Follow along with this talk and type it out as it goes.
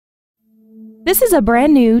This is a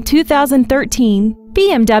brand new 2013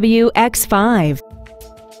 BMW X5.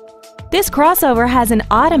 This crossover has an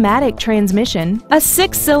automatic transmission, a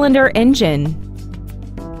 6-cylinder engine.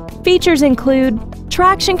 Features include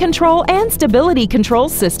traction control and stability control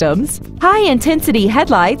systems, high-intensity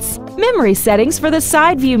headlights, memory settings for the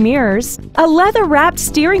side view mirrors, a leather-wrapped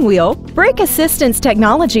steering wheel, brake assistance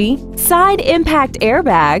technology, side impact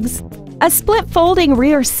airbags, a split folding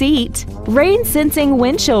rear seat, rain-sensing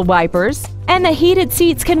windshield wipers, and the heated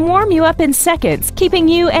seats can warm you up in seconds, keeping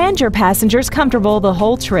you and your passengers comfortable the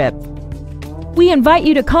whole trip. We invite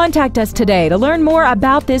you to contact us today to learn more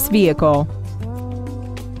about this vehicle.